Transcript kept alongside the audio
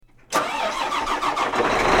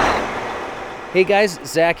Hey guys,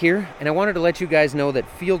 Zach here, and I wanted to let you guys know that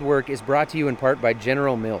Fieldwork is brought to you in part by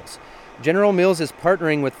General Mills. General Mills is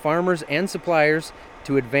partnering with farmers and suppliers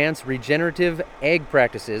to advance regenerative ag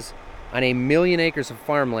practices on 1 million acres of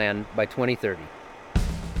farmland by 2030.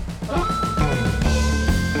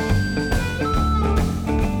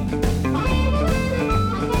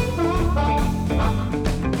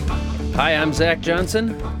 Hi, I'm Zach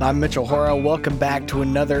Johnson. I'm Mitchell Hora. Welcome back to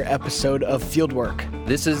another episode of Fieldwork.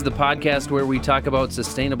 This is the podcast where we talk about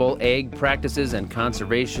sustainable ag practices and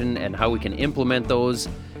conservation and how we can implement those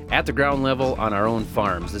at the ground level on our own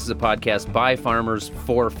farms. This is a podcast by farmers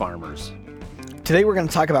for farmers. Today we're going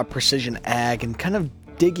to talk about precision ag and kind of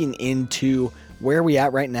digging into where we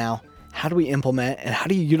at right now, how do we implement, and how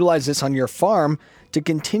do you utilize this on your farm to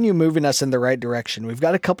continue moving us in the right direction. We've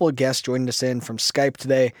got a couple of guests joining us in from Skype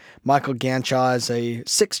today. Michael Ganshaw is a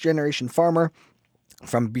sixth-generation farmer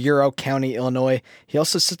from Bureau County, Illinois. He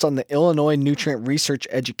also sits on the Illinois Nutrient Research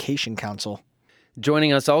Education Council.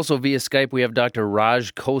 Joining us also via Skype, we have Dr.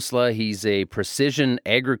 Raj Khosla. He's a precision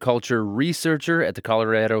agriculture researcher at the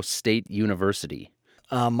Colorado State University.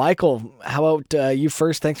 Michael, how about you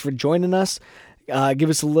first? Thanks for joining us. Give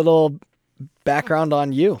us a little background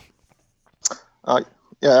on you.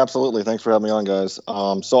 Yeah, absolutely. Thanks for having me on, guys.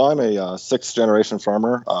 So I'm a sixth-generation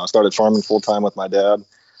farmer. Started farming full-time with my dad.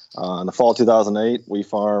 In the fall of 2008, we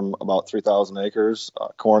farm about 3,000 acres,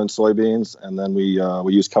 corn and soybeans, and then we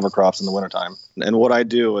use cover crops in the wintertime. And what I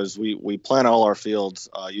do is we plant all our fields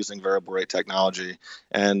using variable rate technology.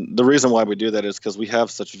 And the reason why we do that is because we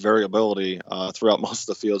have such variability throughout most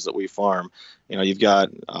of the fields that we farm. You know, you've got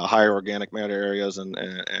higher organic matter areas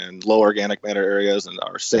and low organic matter areas, and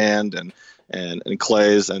our sand and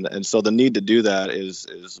clays, and so the need to do that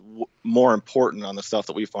is more important on the stuff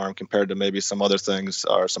that we farm compared to maybe some other things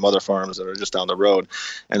or some other farms that are just down the road.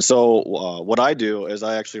 And so what I do is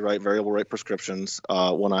I actually write variable rate prescriptions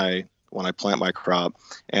when I plant my crop,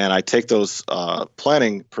 and I take those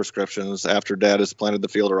planting prescriptions after Dad has planted the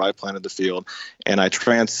field or I planted the field, and I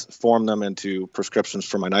transform them into prescriptions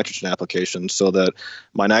for my nitrogen application so that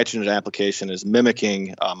my nitrogen application is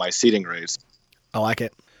mimicking my seeding rates. I like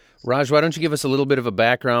it. Raj, why don't you give us a little bit of a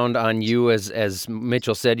background on you? As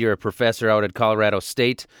Mitchell said, you're a professor out at Colorado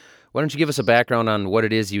State. Why don't you give us a background on what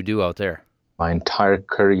it is you do out there? My entire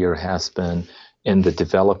career has been in the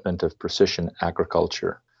development of precision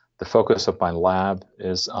agriculture. The focus of my lab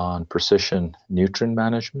is on precision nutrient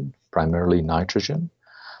management, primarily nitrogen,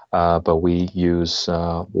 but we use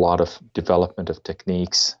a lot of development of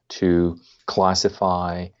techniques to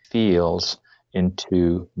classify fields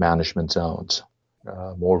into management zones.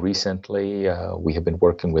 More recently, we have been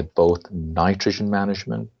working with both nitrogen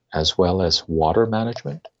management as well as water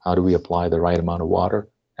management. How do we apply the right amount of water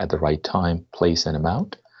at the right time, place, and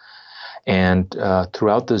amount? And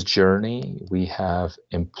throughout this journey, we have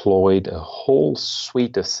employed a whole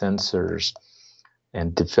suite of sensors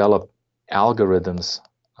and developed algorithms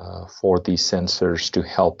for these sensors to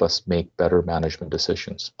help us make better management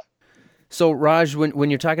decisions. So, Raj, when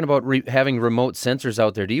you're talking about having remote sensors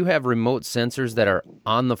out there, do you have remote sensors that are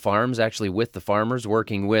on the farms, actually with the farmers,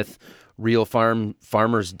 working with real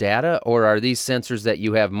farmers' data, or are these sensors that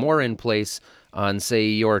you have more in place on, say,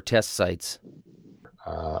 your test sites?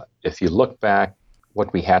 If you look back,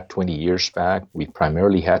 what we had 20 years back, we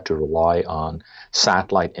primarily had to rely on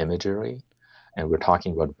satellite imagery, and we're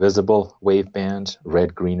talking about visible wave bands,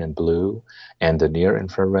 red, green, and blue, and the near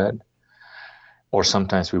infrared. Or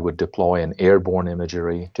sometimes we would deploy an airborne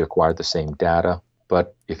imagery to acquire the same data.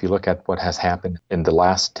 But if you look at what has happened in the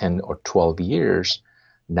last 10 or 12 years,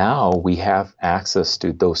 now we have access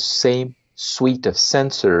to those same suite of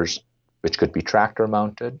sensors, which could be tractor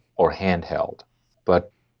mounted or handheld.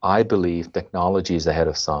 But I believe technology is ahead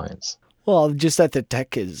of science. Well, just that the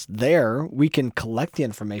tech is there, we can collect the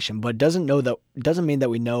information, but doesn't mean that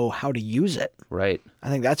we know how to use it. Right. I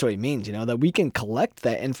think that's what he means, that we can collect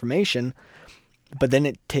that information, but then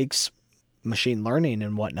it takes machine learning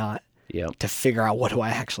and whatnot to figure out what do I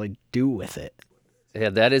actually do with it. Yeah,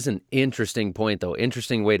 that is an interesting point, though.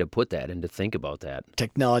 Interesting way to put that and to think about that.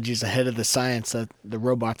 Technology's ahead of the science that the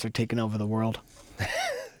robots are taking over the world.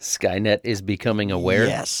 Skynet is becoming aware?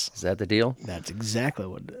 Yes. Is that the deal? That's exactly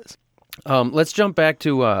what it is. Let's jump back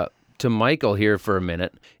to Michael here for a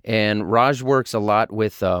minute. And Raj works a lot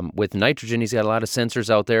with nitrogen. He's got a lot of sensors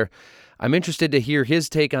out there. I'm interested to hear his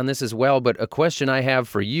take on this as well, but a question I have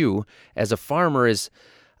for you as a farmer is,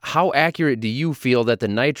 how accurate do you feel that the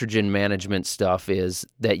nitrogen management stuff is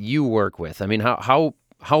that you work with? I mean, how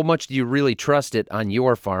much do you really trust it on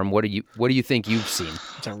your farm? What do you think you've seen?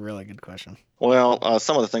 That's a really good question. Well,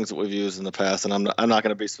 some of the things that we've used in the past, and I'm not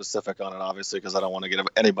going to be specific on it, obviously, because I don't want to give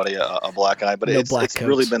anybody a black eye. But No black it's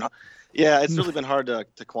really coats. been, yeah, it's really been hard to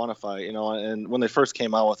quantify, And when they first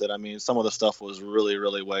came out with it, I mean, some of the stuff was really,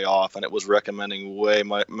 really way off, and it was recommending way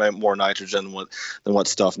more nitrogen than what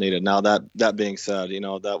stuff needed. Now that being said,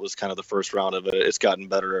 that was kind of the first round of it. It's gotten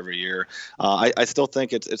better every year. I still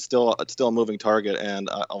think it's still a moving target, and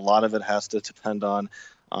a lot of it has to depend on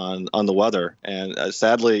the weather. And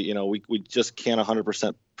sadly, we just can't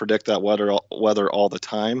 100% predict that weather all the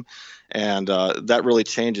time. And that really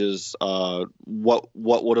changes what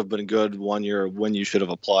would have been good one year when you should have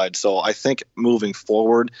applied. So I think moving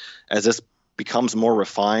forward, as this becomes more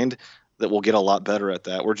refined, that we'll get a lot better at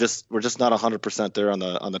that. We're just not 100% there on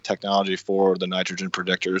the technology for the nitrogen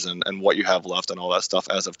predictors and what you have left and all that stuff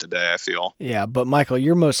as of today, I feel. Yeah, but Michael,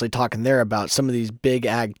 you're mostly talking there about some of these big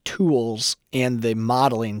ag tools and the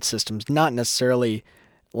modeling systems, not necessarily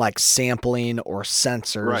like sampling or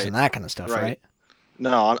sensors and that kind of stuff, right?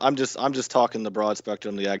 No, I'm just talking the broad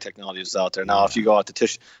spectrum of the ag technologies out there. Now, if you go out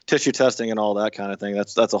to tissue testing and all that kind of thing,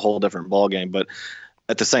 that's a whole different ballgame. But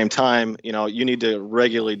at the same time, you need to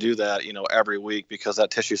regularly do that, every week, because that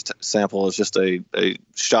tissue sample is just a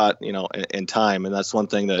shot, in time. And that's one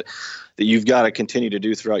thing that you've got to continue to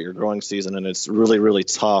do throughout your growing season. And it's really, really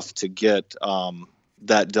tough to get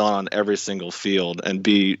that done on every single field and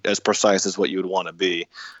be as precise as what you would want to be.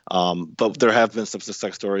 But there have been some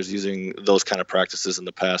success stories using those kind of practices in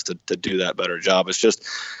the past to do that better job. It's just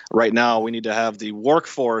right now we need to have the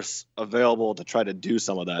workforce available to try to do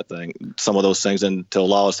some of those things, and to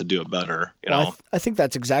allow us to do it better. Well, I think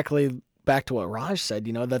that's exactly back to what Raj said,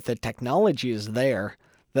 that the technology is there,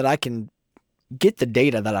 that I can get the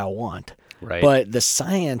data that I want. Right. But the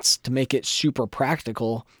science to make it super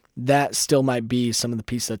practical, that still might be some of the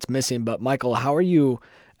piece that's missing. But Michael, how are you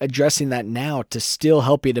addressing that now to still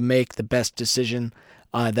help you to make the best decision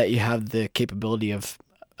that you have the capability of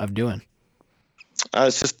doing?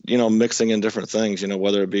 It's just, mixing in different things,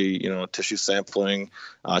 whether it be, tissue sampling,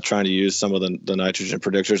 trying to use some of the nitrogen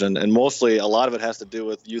predictors. And mostly a lot of it has to do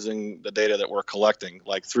with using the data that we're collecting,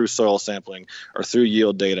 like through soil sampling or through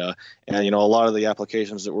yield data. And, a lot of the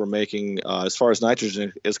applications that we're making as far as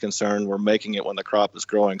nitrogen is concerned, we're making it when the crop is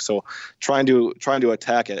growing. So trying to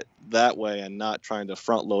attack it that way and not trying to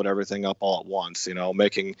front load everything up all at once,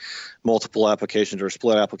 making multiple applications or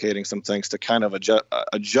split applicating some things to kind of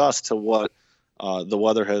adjust to what the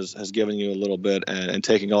weather has given you a little bit, and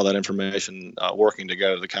taking all that information, working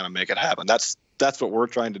together to kind of make it happen. That's what we're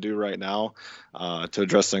trying to do right now to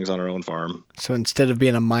address things on our own farm. So instead of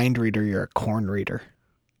being a mind reader, you're a corn reader.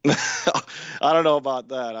 I don't know about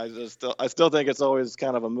that. I still think it's always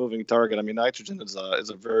kind of a moving target. I mean, nitrogen is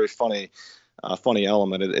a very funny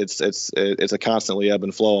element. It's a constantly ebb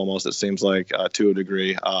and flow almost, it seems like, to a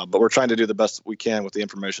degree. But we're trying to do the best we can with the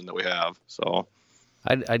information that we have. So.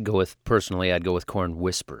 I'd go with corn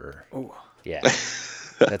whisperer. Oh, yeah,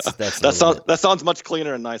 that sounds much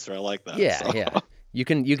cleaner and nicer. I like that. Yeah, so. yeah. You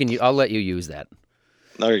can. I'll let you use that.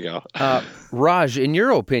 There you go. Raj, in your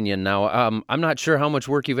opinion, now, I'm not sure how much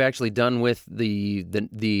work you've actually done with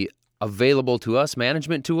the available to us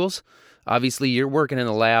management tools. Obviously, you're working in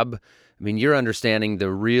the lab. I mean, you're understanding the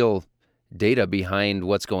real data behind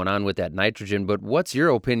what's going on with that nitrogen. But what's your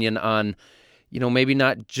opinion on, maybe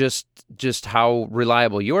not just how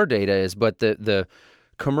reliable your data is, but the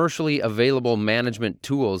commercially available management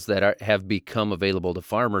tools that have become available to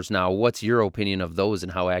farmers now? What's your opinion of those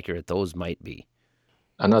and how accurate those might be?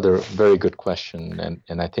 Another very good question,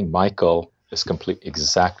 and I think Michael is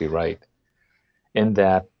exactly right in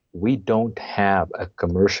that we don't have a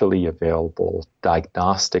commercially available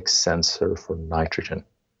diagnostic sensor for nitrogen.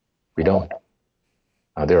 We don't.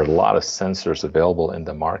 There are a lot of sensors available in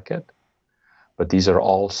the market, but these are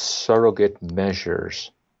all surrogate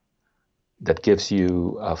measures that gives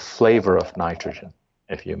you a flavor of nitrogen,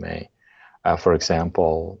 if you may. For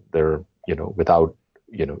example, they're, without,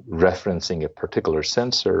 referencing a particular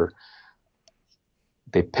sensor,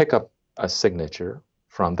 they pick up a signature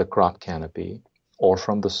from the crop canopy or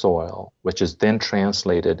from the soil, which is then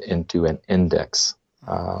translated into an index.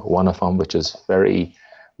 One of them, which is very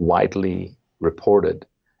widely reported,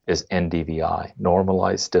 is NDVI,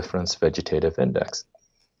 Normalized Difference Vegetative Index.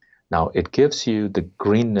 Now, it gives you the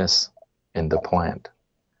greenness in the plant.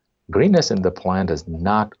 Greenness in the plant is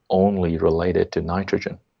not only related to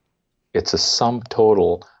nitrogen. It's a sum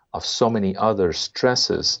total of so many other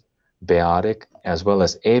stresses, biotic as well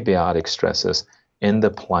as abiotic stresses in the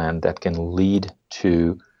plant that can lead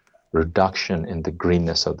to reduction in the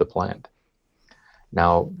greenness of the plant.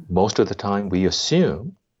 Now, most of the time we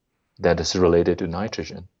assume that is related to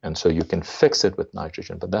nitrogen. And so you can fix it with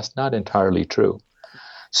nitrogen, but that's not entirely true.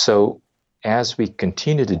 So as we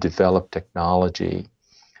continue to develop technology,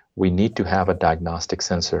 we need to have a diagnostic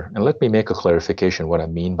sensor. And let me make a clarification what I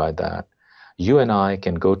mean by that. You and I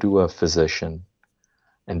can go to a physician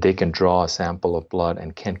and they can draw a sample of blood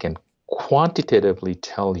and can quantitatively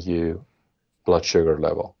tell you blood sugar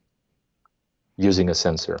level using a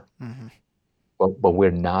sensor. Mm-hmm. But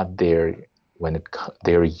we're not there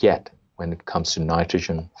yet when it comes to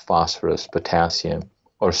nitrogen, phosphorus, potassium,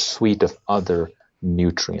 or a suite of other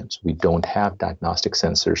nutrients. We don't have diagnostic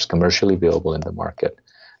sensors commercially available in the market.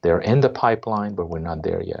 They're in the pipeline, but we're not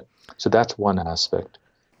there yet. So that's one aspect.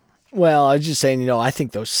 Well, I was just saying, I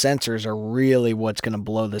think those sensors are really what's going to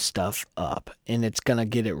blow this stuff up, and it's going to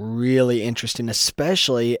get it really interesting,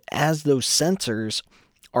 especially as those sensors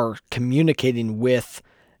are communicating with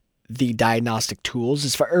the diagnostic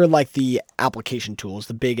tools, or like the application tools,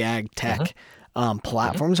 the big ag tech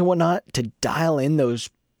platforms and whatnot, to dial in those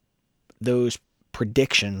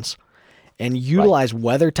predictions and utilize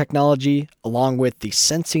weather technology along with the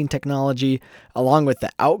sensing technology, along with the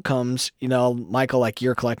outcomes. Michael, like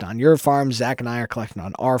you're collecting on your farm, Zach and I are collecting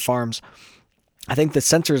on our farms. I think the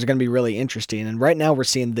sensors are going to be really interesting. And right now we're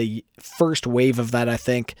seeing the first wave of that, I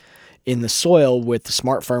think, in the soil with the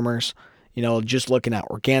smart farmers, just looking at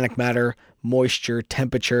organic matter, moisture,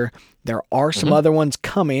 temperature. There are some other ones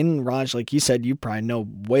coming. Raj, like you said, you probably know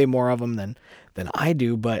way more of them than I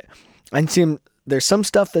do, but I'm seeing there's some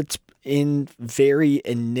stuff that's in very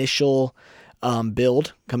initial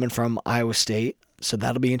build coming from Iowa State. So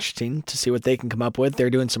that'll be interesting to see what they can come up with. They're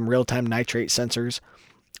doing some real-time nitrate sensors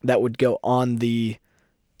that would go on the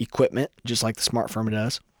equipment, just like the Smart Farm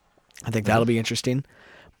does. I think that'll be interesting.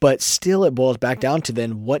 But still, it boils back down to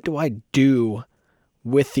then, what do I do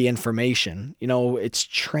with the information? It's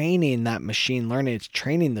training that machine learning. It's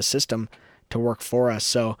training the system to work for us.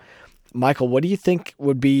 So, Michael, what do you think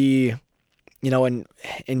would be, in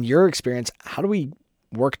your experience, how do we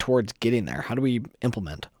work towards getting there? How do we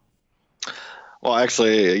implement? Well,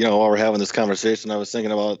 actually, while we're having this conversation, I was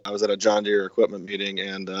thinking about, I was at a John Deere equipment meeting,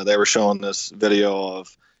 and they were showing this video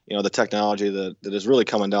of the technology that is really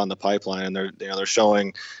coming down the pipeline, and they're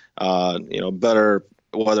showing better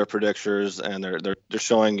weather predictors, and they're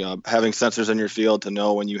showing having sensors in your field to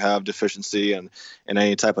know when you have deficiency in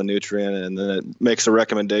any type of nutrient, and then it makes a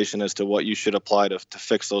recommendation as to what you should apply to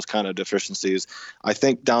fix those kind of deficiencies. I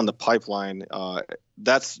think down the pipeline,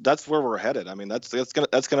 that's where we're headed. I mean, that's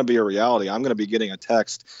gonna be a reality. I'm gonna be getting a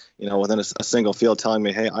text, within a single field telling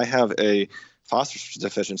me, hey, I have a phosphorus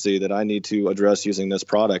deficiency that I need to address using this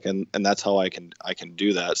product, and that's how I can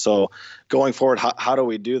do that. So going forward, how do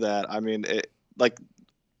we do that? I mean,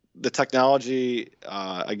 the technology,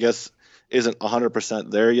 I guess, isn't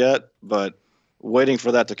 100% there yet, but waiting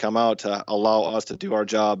for that to come out to allow us to do our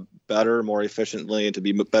job better, more efficiently, and to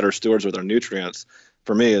be better stewards with our nutrients,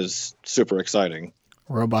 for me, is super exciting.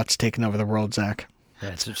 Robots taking over the world, Zach.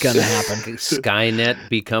 That's going to happen. Skynet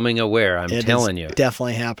becoming aware. I'm telling you.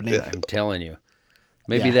 Definitely happening. Yeah. I'm telling you.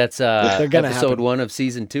 Maybe that's episode 1 of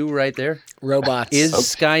season 2 right there. Robots. Is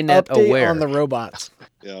Skynet Update aware? on the robots.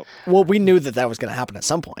 Yeah. Well, we knew that was going to happen at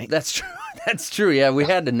some point. That's true. That's true. Yeah, we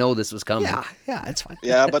had to know this was coming. Yeah, it's fine.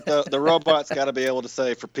 Yeah, but the robot's got to be able to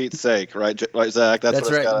say, for Pete's sake, right, Zach? That's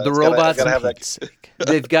what right. The robots,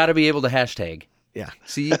 they've got to be able to hashtag. Yeah.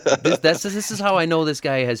 See, this is how I know this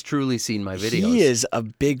guy has truly seen my videos. He is a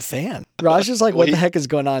big fan. Raj is like, what the heck is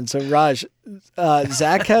going on? So Raj,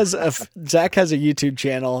 Zach has a YouTube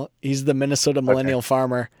channel. He's the Minnesota Millennial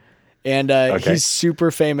Farmer. And he's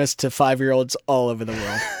super famous to 5-year-olds all over the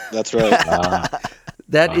world. That's right.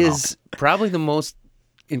 That is probably the most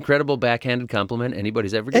incredible backhanded compliment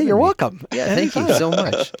anybody's ever given Hey, you're me. Welcome. Yeah, thank you so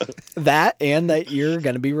much. That and that you're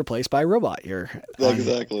going to be replaced by a robot here.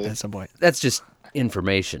 Exactly. At some point. That's just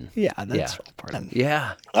information. Yeah, that's part of it.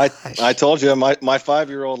 Yeah. I told you, my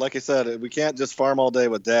 5-year-old, like I said, we can't just farm all day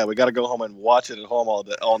with Dad. We got to go home and watch it at home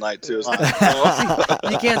all night too.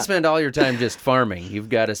 You can't spend all your time just farming. You've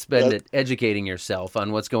got to spend it educating yourself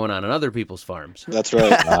on what's going on other people's farms. That's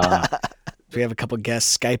right. We have a couple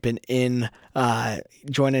guests Skyping in,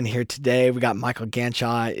 joining here today. We got Michael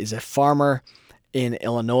Ganshaw is a farmer in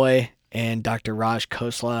Illinois, and Dr. Raj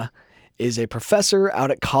Khosla is a professor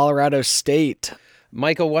out at Colorado State.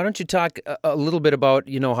 Michael, why don't you talk a little bit about,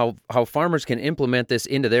 how farmers can implement this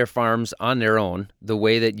into their farms on their own, the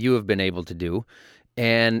way that you have been able to do,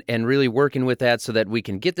 and really working with that so that we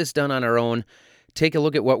can get this done on our own, take a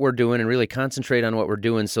look at what we're doing and really concentrate on what we're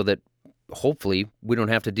doing so that hopefully we don't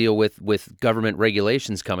have to deal with government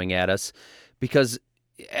regulations coming at us. Because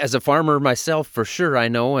as a farmer myself, for sure I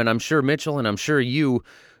know, and I'm sure Mitchell and I'm sure you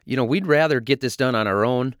we'd rather get this done on our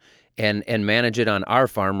own and manage it on our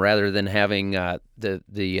farm rather than having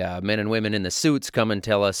the men and women in the suits come and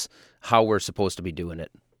tell us how we're supposed to be doing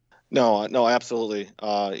it. No, absolutely.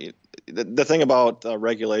 The thing about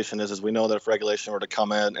regulation is we know that if regulation were to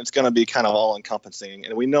come in, it's going to be kind of all encompassing.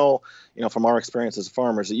 And we know, from our experience as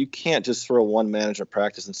farmers, that you can't just throw one management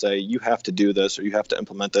practice and say, you have to do this or you have to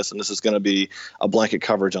implement this, and this is going to be a blanket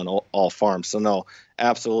coverage on all farms. So no,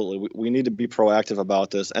 absolutely. We need to be proactive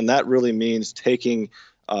about this. And that really means taking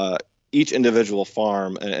each individual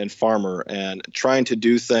farm and farmer and trying to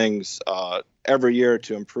do things every year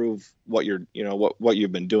to improve what what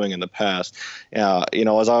you've been doing in the past. As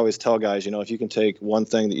I always tell guys, if you can take one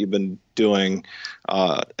thing that you've been doing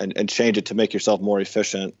and change it to make yourself more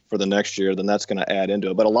efficient for the next year, then that's going to add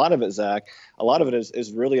into it. But a lot of it, Zach,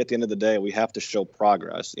 is really at the end of the day, we have to show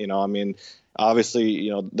progress. Obviously,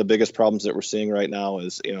 the biggest problems that we're seeing right now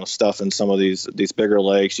is, stuff in some of these bigger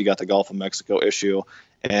lakes. You got the Gulf of Mexico issue.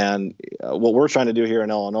 And what we're trying to do here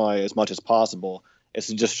in Illinois, as much as possible, is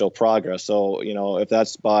to just show progress. So, if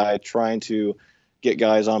that's by trying to get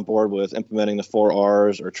guys on board with implementing the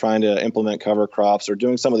 4Rs or trying to implement cover crops or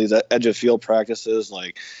doing some of these edge of field practices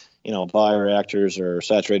like, bioreactors or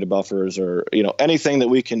saturated buffers or, anything that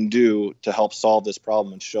we can do to help solve this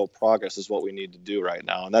problem and show progress is what we need to do right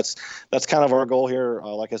now. And that's kind of our goal here,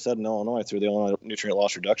 like I said, in Illinois through the Illinois Nutrient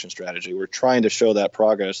Loss Reduction Strategy. We're trying to show that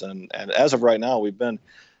progress. And as of right now, we've been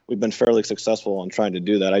fairly successful in trying to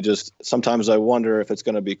do that. Sometimes I wonder if it's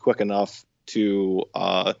going to be quick enough to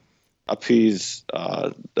appease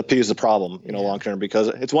the problem, long term, because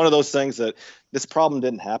it's one of those things that this problem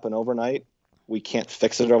didn't happen overnight. We can't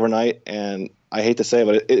fix it overnight, and I hate to say it,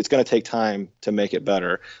 but it's going to take time to make it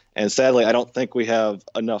better. And sadly, I don't think we have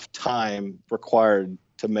enough time required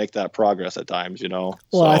to make that progress at times. Well,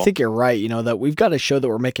 I think you're right. That we've got to show that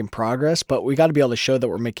we're making progress, but we got to be able to show that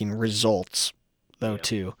we're making results, though,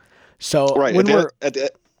 too. So right when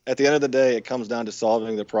at the end of the day, it comes down to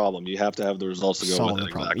solving the problem. You have to have the results to go with it.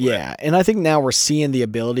 Exactly. Yeah, and I think now we're seeing the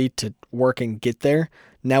ability to work and get there.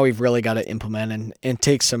 Now we've really got to implement and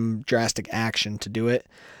take some drastic action to do it.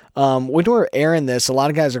 When we're airing this, a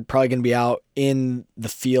lot of guys are probably going to be out in the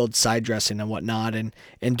field side dressing and whatnot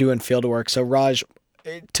and doing field work. So Raj,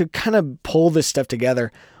 to kind of pull this stuff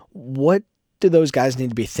together, what do those guys need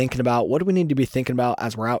to be thinking about? What do we need to be thinking about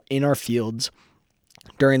as we're out in our fields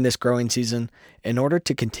during this growing season in order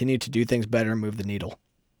to continue to do things better and move the needle?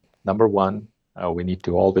 Number one, we need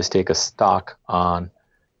to always take a stock on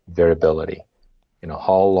variability.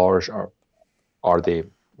 How large are they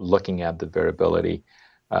looking at the variability?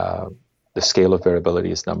 The scale of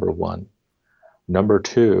variability is number one. Number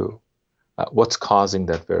two, what's causing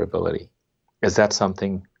that variability? Is that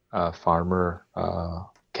something a farmer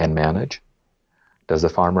can manage? Does the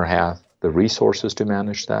farmer have the resources to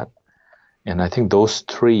manage that? And I think those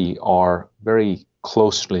three are very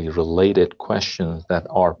closely related questions that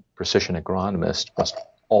our precision agronomist must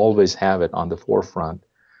always have it on the forefront.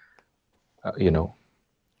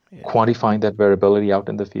 Quantifying that variability out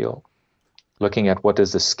in the field, looking at what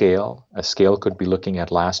is the scale. A scale could be looking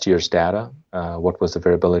at last year's data. What was the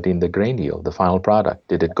variability in the grain yield, the final product?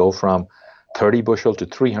 Did it go from 30 bushel to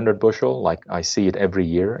 300 bushel, like I see it every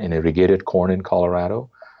year in irrigated corn in Colorado?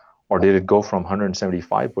 Or did it go from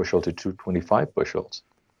 175 bushel to 225 bushels?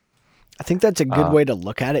 I think that's a good way to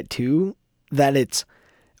look at it too, that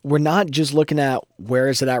we're not just looking at where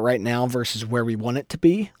is it at right now versus where we want it to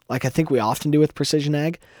be, like I think we often do with precision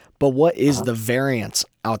ag, but what is the variance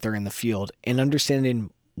out there in the field and understanding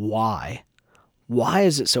why. Why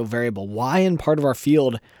is it so variable? Why in part of our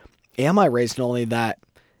field am I raising only that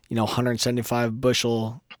 175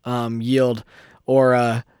 bushel yield,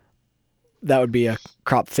 or that would be a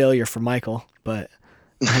crop failure for Michael, but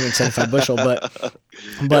 175 bushel, but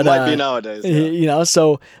it might be nowadays. Yeah.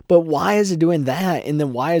 But why is it doing that? And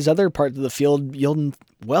then why is other parts of the field yielding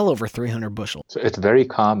well over 300 bushel? So it's very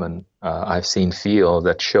common. I've seen field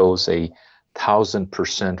that shows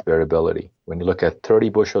 1,000% variability. When you look at 30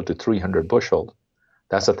 bushel to 300 bushel,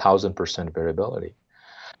 that's 1,000% variability.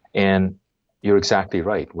 And you're exactly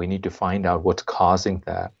right. We need to find out what's causing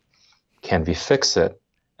that. Can we fix it?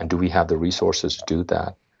 And do we have the resources to do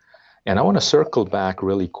that? And I want to circle back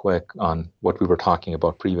really quick on what we were talking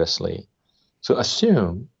about previously. So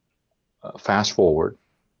assume, fast forward,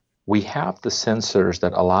 we have the sensors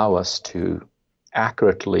that allow us to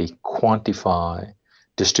accurately quantify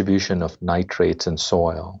distribution of nitrates in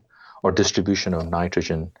soil or distribution of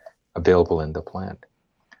nitrogen available in the plant.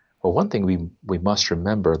 Well, one thing we must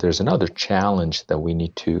remember, there's another challenge that we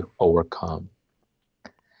need to overcome.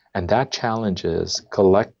 And that challenge is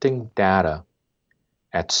collecting data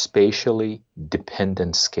at spatially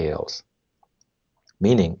dependent scales.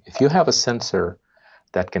 Meaning, if you have a sensor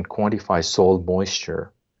that can quantify soil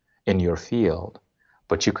moisture in your field,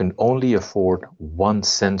 but you can only afford one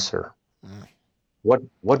sensor,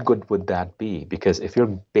 what good would that be? Because if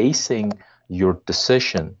you're basing your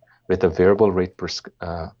decision with a variable rate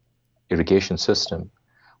irrigation system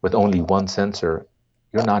with only one sensor,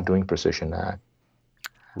 you're not doing precision ag.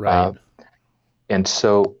 Right. And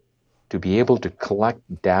so to be able to collect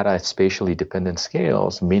data at spatially dependent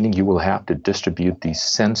scales, meaning you will have to distribute these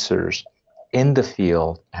sensors in the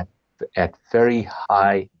field at very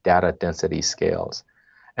high data density scales.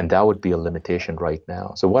 And that would be a limitation right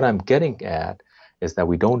now. So what I'm getting at is that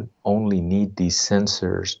we don't only need these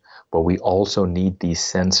sensors, but we also need these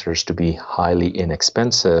sensors to be highly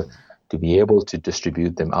inexpensive to be able to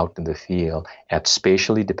distribute them out in the field at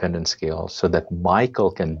spatially dependent scales so that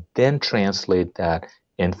Michael can then translate that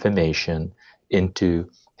information into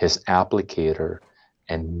his applicator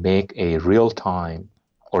and make a real-time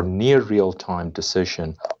or near real-time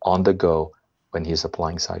decision on the go when he's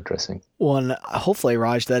applying side dressing. Well, and hopefully,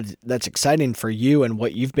 Raj, that's exciting for you and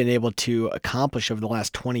what you've been able to accomplish over the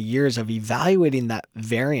last 20 years of evaluating that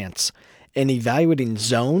variance and evaluating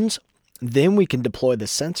zones. Then we can deploy the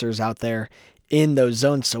sensors out there in those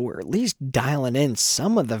zones, so we're at least dialing in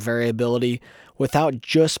some of the variability without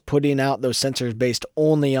just putting out those sensors based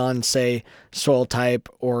only on, say, soil type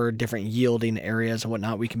or different yielding areas and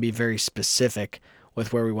whatnot. We can be very specific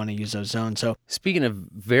with where we want to use those zones. So, speaking of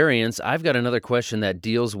variance, I've got another question that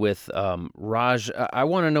deals with Raj. I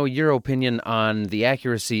want to know your opinion on the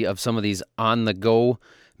accuracy of some of these on-the-go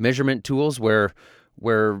measurement tools where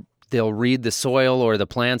they'll read the soil or the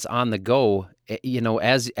plants on the go, you know,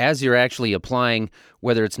 as you're actually applying,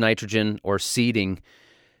 whether it's nitrogen or seeding.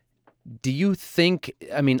 Do you think,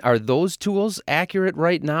 I mean, are those tools accurate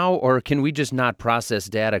right now, or can we just not process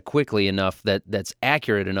data quickly enough that's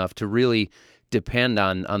accurate enough to really depend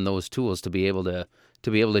on those tools to be able to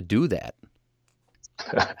do that?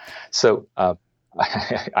 So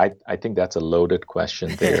I think that's a loaded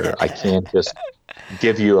question there. I can't just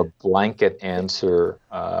give you a blanket answer,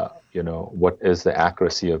 what is the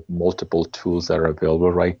accuracy of multiple tools that are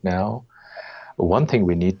available right now. One thing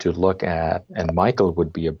we need to look at, and Michael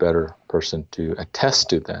would be a better person to attest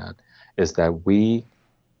to that, is that we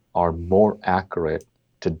are more accurate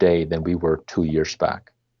today than we were 2 years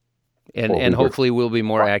back. And hopefully we'll be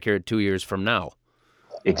more accurate 2 years from now.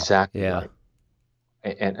 Exactly. Yeah.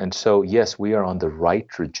 Right. And so, yes, we are on the right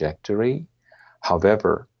trajectory.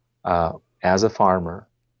 However, as a farmer,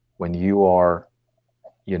 when you are,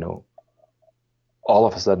 all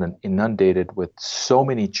of a sudden inundated with so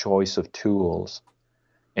many choice of tools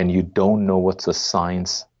and you don't know what the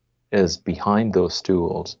science is behind those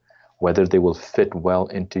tools, whether they will fit well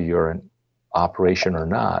into your operation or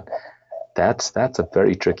not, that's a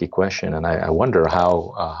very tricky question. And I wonder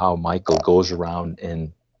how Michael goes around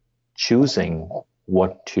in choosing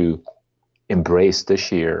what to embrace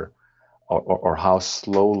this year or how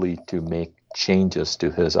slowly to make changes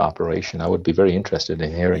to his operation. I would be very interested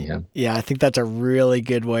in hearing him. Yeah, I think that's a really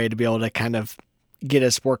good way to be able to kind of get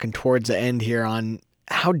us working towards the end here on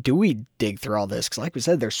how do we dig through all this? Because like we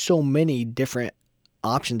said, there's so many different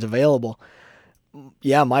options available.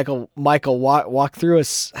 Yeah, Michael, walk through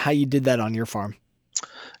us how you did that on your farm.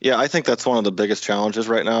 Yeah, I think that's one of the biggest challenges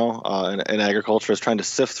right now in agriculture is trying to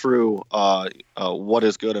sift through what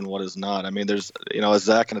is good and what is not. I mean, there's, as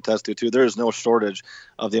Zach can attest to too, there is no shortage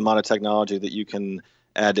of the amount of technology that you can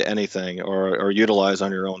add to anything or utilize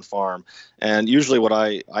on your own farm. And usually what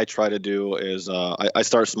I try to do is I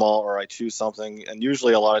start small or I choose something. And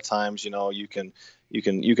usually a lot of times, you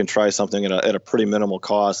can try something at a pretty minimal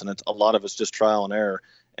cost. And a lot of it's just trial and error.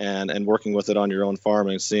 And working with it on your own farm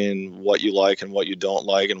and seeing what you like and what you don't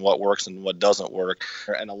like and what works and what doesn't work.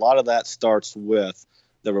 And a lot of that starts with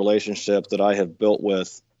the relationship that I have built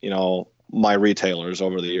with, my retailers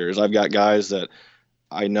over the years. I've got guys that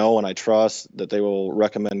I know and I trust that they will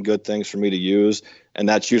recommend good things for me to use. And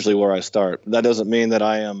that's usually where I start. That doesn't mean that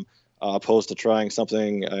I am opposed to trying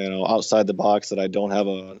something, outside the box that I don't have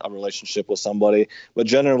a relationship with somebody. But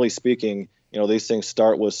generally speaking, these things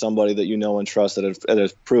start with somebody that you know and trust that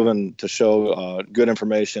has proven to show good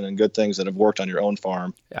information and good things that have worked on your own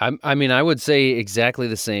farm. I mean, I would say exactly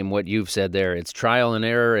the same what you've said there. It's trial and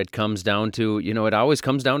error. It comes down to, it always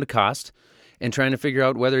comes down to cost and trying to figure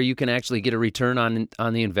out whether you can actually get a return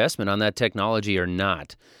on the investment on that technology or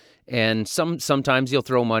not. And sometimes you'll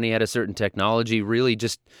throw money at a certain technology really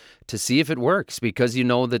just to see if it works because you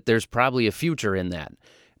know that there's probably a future in that.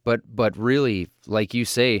 But really, like you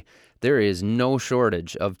say, there is no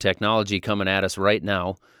shortage of technology coming at us right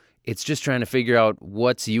now. It's just trying to figure out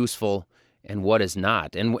what's useful and what is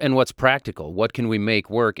not, and what's practical. What can we make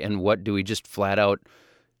work, and what do we just flat out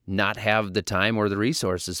not have the time or the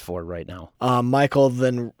resources for right now? Michael,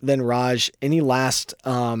 then Raj, any last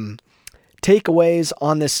takeaways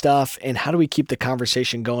on this stuff, and how do we keep the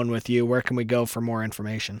conversation going with you? Where can we go for more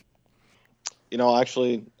information?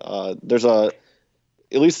 Actually, there's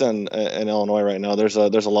at least in Illinois right now, there's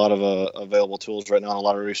a lot of available tools right now, and a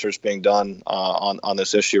lot of research being done on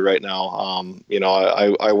this issue right now.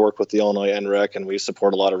 I work with the Illinois NREC, and we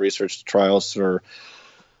support a lot of research trials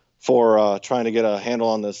for trying to get a handle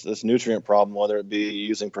on this nutrient problem, whether it be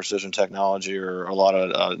using precision technology or a lot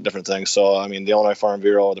of different things. So, I mean, the Illinois Farm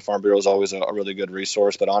Bureau is always a really good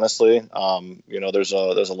resource. But honestly, there's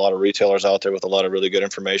a lot of retailers out there with a lot of really good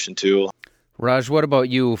information too. Raj, what about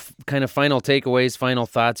you? Kind of final takeaways, final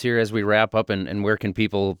thoughts here as we wrap up, and where can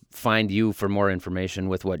people find you for more information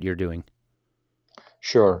with what you're doing?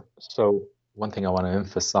 Sure. So one thing I want to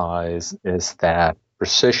emphasize is that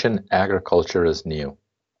precision agriculture is new.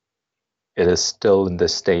 It is still in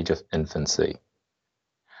this stage of infancy.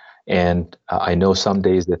 And I know some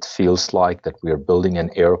days it feels like that we are building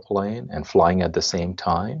an airplane and flying at the same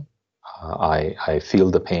time. I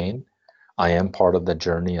feel the pain. I am part of the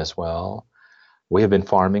journey as well. We have been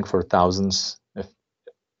farming for thousands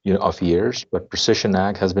of years, but precision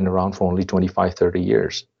ag has been around for only 25, 30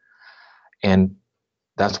 years. And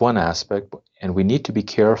that's one aspect. And we need to be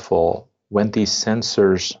careful when these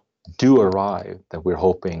sensors do arrive that we're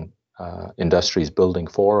hoping industry is building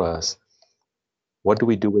for us. What do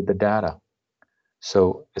we do with the data?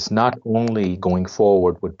 So it's not only going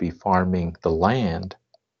forward would be farming the land,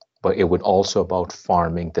 but it would also about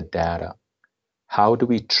farming the data. How do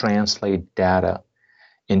we translate data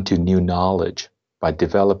into new knowledge by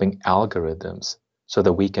developing algorithms so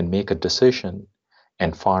that we can make a decision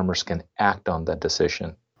and farmers can act on that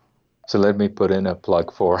decision? So let me put in a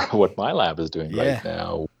plug for what my lab is doing right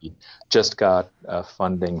now. We just got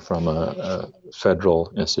funding from a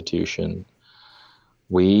federal institution.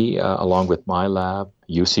 We, along with my lab,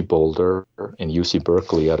 UC Boulder and UC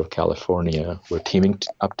Berkeley out of California, we're teaming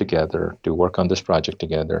up together to work on this project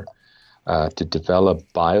together. To develop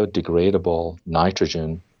biodegradable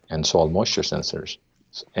nitrogen and soil moisture sensors.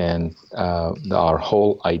 And our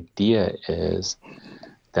whole idea is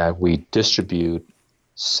that we distribute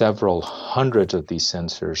several hundreds of these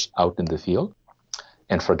sensors out in the field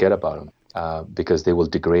and forget about them because they will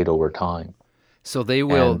degrade over time. So they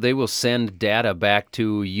will send data back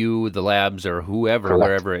to you, the labs, or whoever, Correct.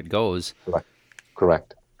 Wherever it goes.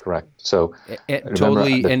 Correct. So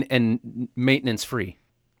totally and maintenance free.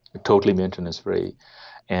 Totally maintenance free,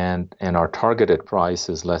 and our targeted price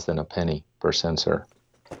is less than a penny per sensor.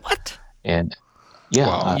 What? And yeah,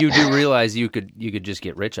 wow. You do realize you could just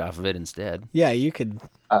get rich off of it instead. Yeah, you could.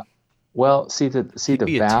 Well, see the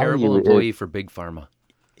be value. A terrible employee for Big Pharma.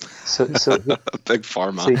 So Big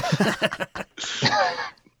Pharma.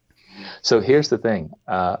 So here's the thing: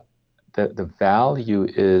 the value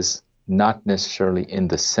is not necessarily in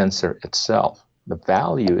the sensor itself. The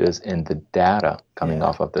value is in the data coming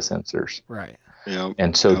off of the sensors. Right. Yeah.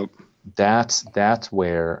 And so that's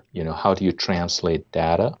where, how do you translate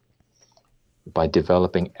data? By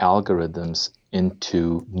developing algorithms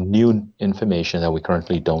into new information that we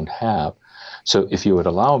currently don't have. So if you would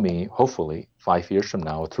allow me, hopefully 5 years from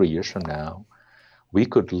now or 3 years from now, we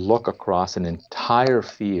could look across an entire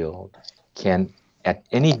field, can at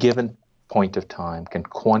any given point of time, can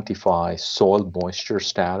quantify soil moisture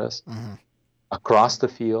status across the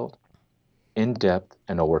field, in depth,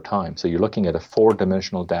 and over time. So you're looking at a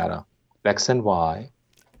 4-dimensional data, X and Y,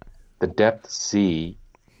 the depth Z,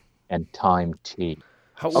 and time T.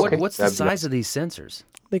 What's the size of these sensors?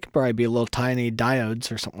 They could probably be little tiny diodes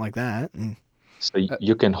or something like that. So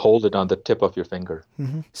you can hold it on the tip of your finger.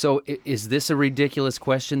 Mm-hmm. So is this a ridiculous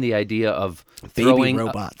question, the idea of baby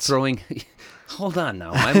robots? Hold on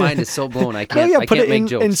now. My mind is so blown. I can't make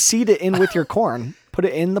jokes. And seed it in with your corn. Put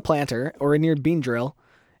it in the planter or in your bean drill.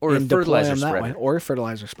 Or a fertilizer spreader. Or a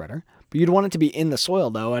fertilizer spreader. But you'd want it to be in the soil,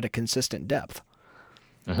 though, at a consistent depth.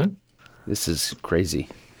 Mm-hmm. This is crazy.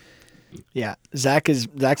 Yeah. Zach's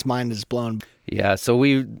mind is blown. Yeah, so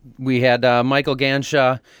we had Michael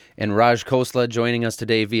Ganshaw and Raj Khosla joining us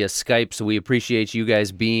today via Skype, so we appreciate you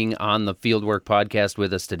guys being on the Fieldwork podcast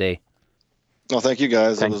with us today. Well, thank you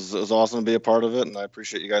guys. It was awesome to be a part of it, and I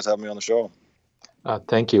appreciate you guys having me on the show.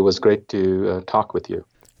 Thank you. It was great to talk with you.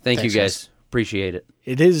 Thanks, you guys. Appreciate it.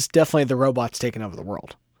 It is definitely the robots taking over the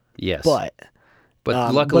world. Yes. But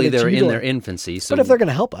luckily they're in their infancy. So. But if they're going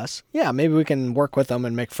to help us, maybe we can work with them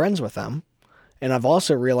and make friends with them And I've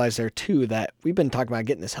also realized there too that we've been talking about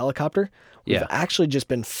getting this helicopter. We've actually just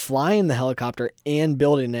been flying the helicopter and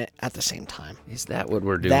building it at the same time. Is that what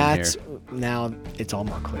we're doing here? Now it's all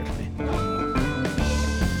more clear to me.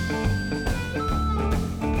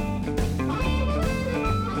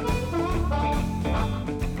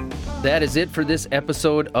 That is it for this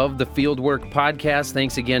episode of the Fieldwork Podcast.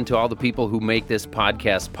 Thanks again to all the people who make this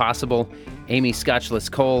podcast possible. Amy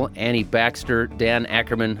Scotchless-Cole, Annie Baxter, Dan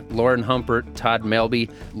Ackerman, Lauren Humpert, Todd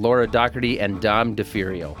Melby, Laura Doherty, and Dom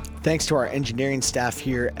DeFirio. Thanks to our engineering staff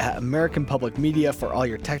here at American Public Media for all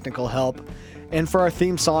your technical help, and for our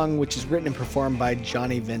theme song, which is written and performed by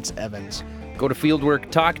Johnny Vince Evans. Go to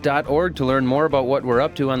fieldworktalk.org to learn more about what we're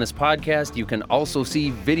up to on this podcast. You can also see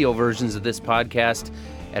video versions of this podcast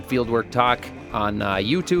at Fieldwork Talk on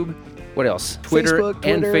YouTube. What else? Twitter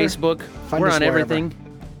and Facebook. We're on everything.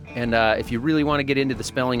 And if you really want to get into the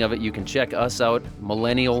spelling of it, you can check us out,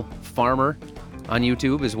 Millennial Farmer, on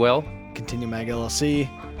YouTube as well. Continue Mag LLC.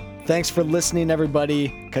 Thanks for listening,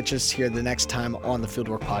 everybody. Catch us here the next time on the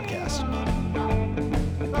Fieldwork Podcast.